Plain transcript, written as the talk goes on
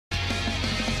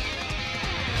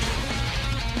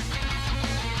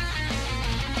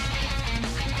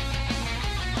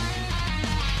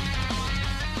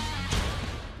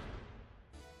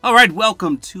Alright,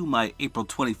 welcome to my April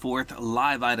 24th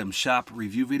live item shop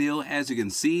review video. As you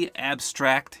can see,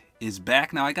 Abstrakt is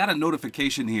back. Now I got a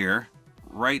notification here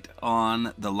right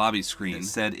on the lobby screen that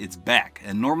said it's back.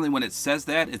 And normally when it says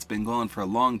that, it's been gone for a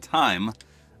long time.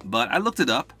 But I looked it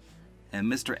up, and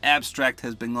Mr. Abstrakt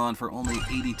has been gone for only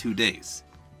 82 days.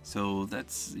 So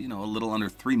that's, a little under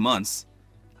 3 months.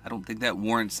 I don't think that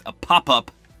warrants a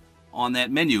pop-up on that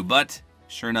menu, but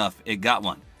sure enough, it got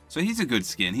one. So he's a good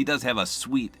skin. He does have a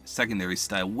sweet secondary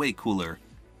style, way cooler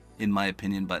in my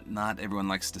opinion, but not everyone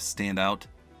likes to stand out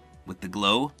with the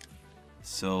glow.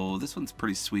 So this one's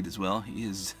pretty sweet as well. He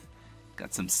has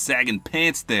got some sagging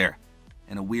pants there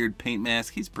and a weird paint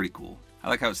mask. He's pretty cool. I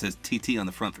like how it says TT on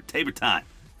the front for Tabor time.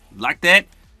 Like that?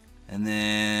 And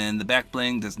then the back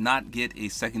bling does not get a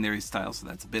secondary style, so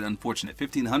that's a bit unfortunate.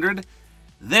 1500.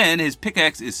 Then his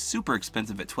pickaxe is super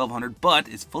expensive at 1200, but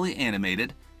it's fully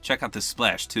animated. Check out this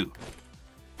splash too.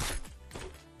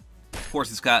 Of course,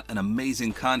 it's got an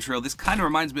amazing contrail. This kind of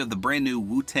reminds me of the brand new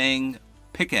Wu-Tang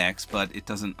pickaxe, but it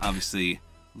doesn't obviously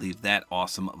leave that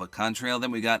awesome of a contrail. Then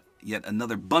we got yet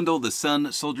another bundle, the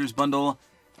Sun Soldiers bundle.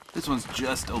 This one's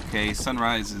just okay.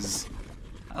 Sunrise is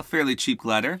a fairly cheap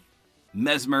glider.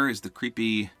 Mesmer is the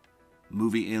creepy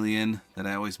movie alien that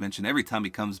I always mention every time he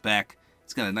comes back.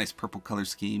 It's got a nice purple color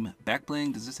scheme. Back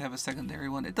bling, does this have a secondary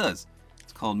one? It does.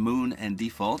 It's called Moon and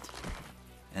Default.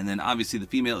 And then obviously the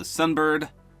female is Sunbird.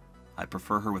 I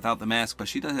prefer her without the mask, but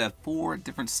she does have 4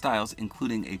 different styles,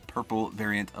 including a purple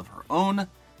variant of her own.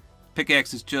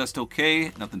 Pickaxe is just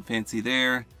okay, nothing fancy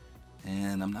there.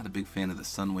 And I'm not a big fan of the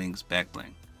Sunwings back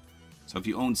bling. So if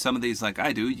you own some of these like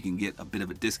I do, you can get a bit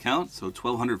of a discount. So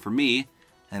 1200 for me,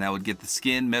 and I would get the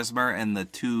skin, Mesmer, and the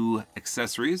 2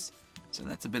 accessories. So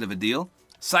that's a bit of a deal.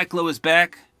 Cyclo is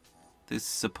back. This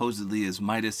supposedly is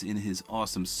Midas in his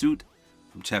awesome suit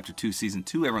from Chapter 2, Season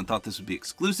 2. Everyone thought this would be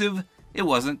exclusive. It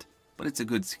wasn't, but it's a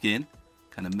good skin.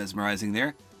 Kind of mesmerizing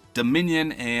there.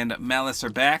 Dominion and Malice are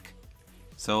back.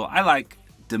 So I like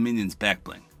Dominion's back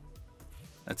bling.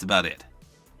 That's about it.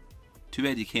 Too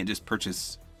bad you can't just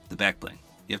purchase the back bling.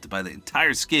 You have to buy the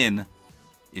entire skin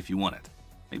if you want it.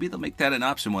 Maybe they'll make that an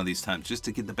option one of these times just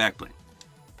to get the back bling.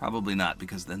 Probably not,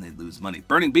 because then they'd lose money.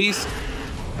 Burning Beast.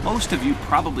 Most of you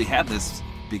probably have this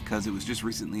because it was just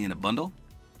recently in a bundle,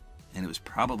 and it was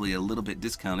probably a little bit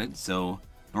discounted. So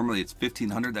normally it's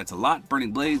 1500. That's a lot.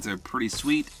 Burning Blades are pretty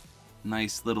sweet.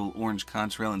 Nice little orange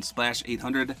contrail and splash.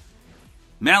 800.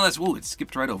 Malice. Whoa, it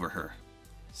skipped right over her.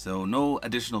 So no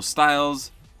additional styles,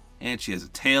 and she has a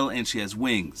tail and she has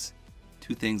wings.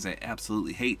 2 things I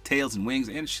absolutely hate: tails and wings,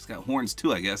 and she's got horns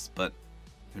too, I guess, but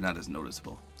they're not as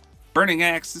noticeable. Burning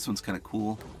Axe. This one's kind of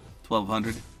cool.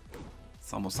 1200.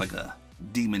 It's almost like a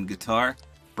demon guitar.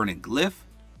 Burning Glyph.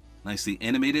 Nicely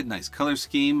animated, nice color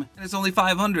scheme. And it's only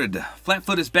 500.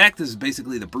 Flatfoot is back. This is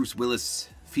basically the Bruce Willis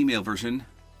female version.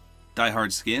 Die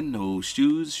Hard skin, no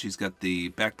shoes. She's got the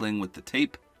back bling with the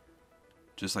tape,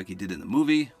 just like he did in the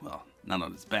movie. Well, not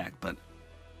on his back, but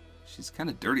she's kind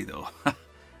of dirty though.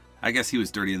 I guess he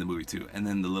was dirty in the movie too. And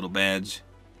then the little badge.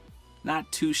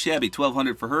 Not too shabby.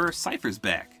 1200 for her. Cypher's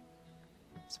back.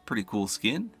 It's a pretty cool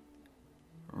skin.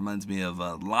 Reminds me of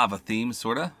a lava theme,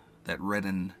 sorta. That red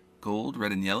and gold,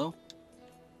 red and yellow.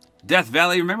 Death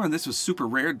Valley, remember this was super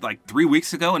rare like 3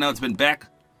 weeks ago, and now it's been back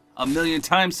a million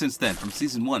times since then from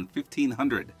Season 1,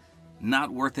 1500.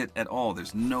 Not worth it at all.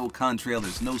 There's no contrail,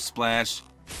 there's no splash.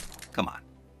 Come on.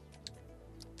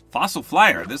 Fossil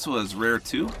Flyer, this was rare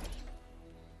too.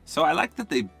 So I like that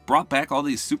they brought back all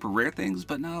these super rare things,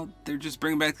 but now they're just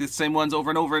bringing back the same ones over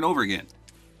and over and over again.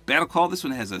 Battle Call, this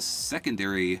one has a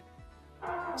secondary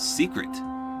secret.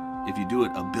 If you do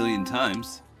it a billion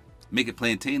times, make it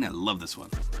plantain. I love this one.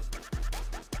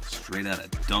 Straight out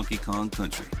of Donkey Kong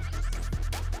Country.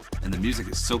 And the music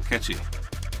is so catchy.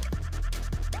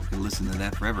 You can listen to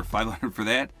that forever. 500 for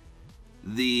that.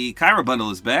 The Kyra bundle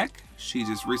is back. She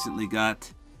just recently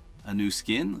got a new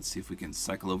skin. Let's see if we can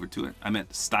cycle over to it. I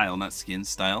meant style, not skin,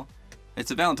 style.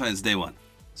 It's a Valentine's Day one.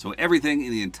 So everything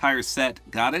in the entire set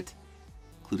got it,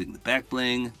 including the back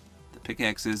bling, the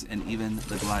pickaxes, and even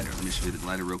the glider. Let me show you the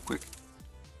glider real quick.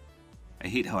 I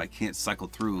hate how I can't cycle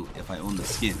through if I own the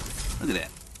skin. Look at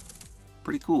that.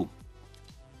 Pretty cool.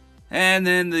 And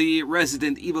then the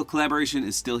Resident Evil collaboration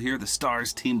is still here. The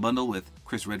Stars team bundle with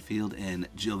Chris Redfield and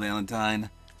Jill Valentine.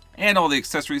 And all the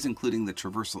accessories, including the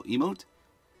traversal emote.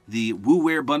 The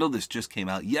Wu-Wear bundle, this just came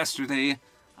out yesterday.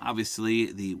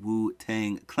 Obviously, the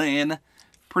Wu-Tang Clan.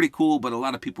 Pretty cool, but a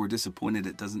lot of people were disappointed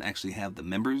it doesn't actually have the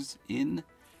members in.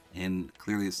 And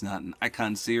clearly it's not an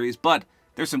icon series, but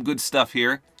there's some good stuff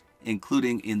here,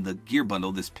 including in the gear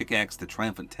bundle, this pickaxe, the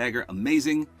Triumphant Tagger.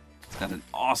 Amazing. It's got an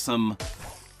awesome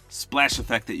splash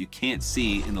effect that you can't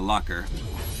see in the locker.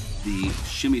 The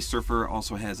Shimmy Surfer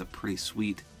also has a pretty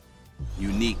sweet,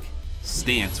 unique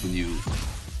stance when you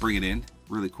bring it in.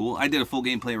 Really cool. I did a full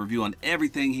gameplay review on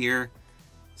everything here.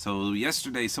 So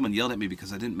yesterday someone yelled at me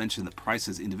because I didn't mention the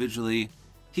prices individually.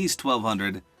 He's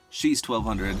 $1,200, she's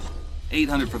 $1,200,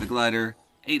 $800 for the glider,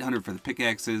 $800 for the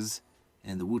pickaxes,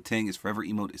 and the Wu-Tang is Forever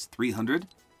emote is $300.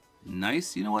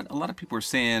 Nice. You know what? A lot of people are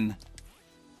saying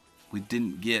we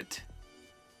didn't get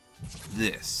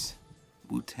this.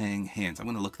 Wu-Tang hands. I'm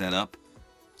going to look that up.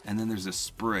 And then there's a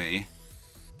spray.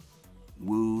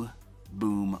 Woo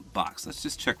Boom box. Let's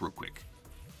just check real quick.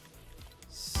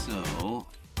 So,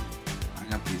 I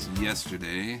got these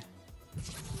yesterday.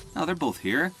 Oh, they're both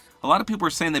here. A lot of people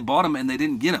are saying they bought them and they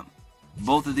didn't get them.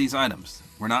 Both of these items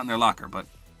were not in their locker, but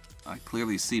I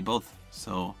clearly see both.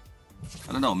 So,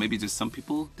 I don't know. Maybe just some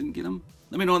people didn't get them.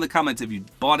 Let me know in the comments if you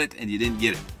bought it and you didn't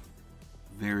get it.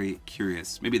 Very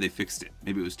curious. Maybe they fixed it.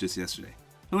 Maybe it was just yesterday.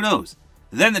 Who knows?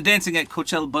 Then the Dancing at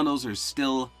Coachella bundles are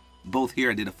still both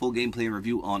here. I did a full gameplay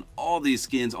review on all these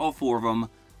skins, all 4 of them,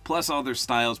 plus all their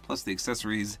styles, plus the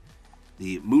accessories.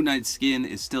 The Moon Knight skin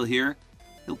is still here.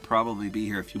 He'll probably be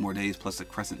here a few more days, plus the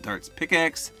Crescent Darts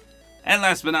pickaxe. And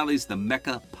last but not least, the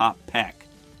Mecha Pop Pack.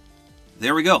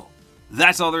 There we go.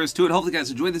 That's all there is to it. Hopefully you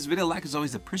guys enjoyed this video. Like is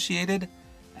always appreciated.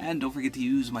 And don't forget to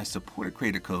use my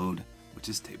Support-A-Creator Code, which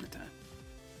is Tabor time.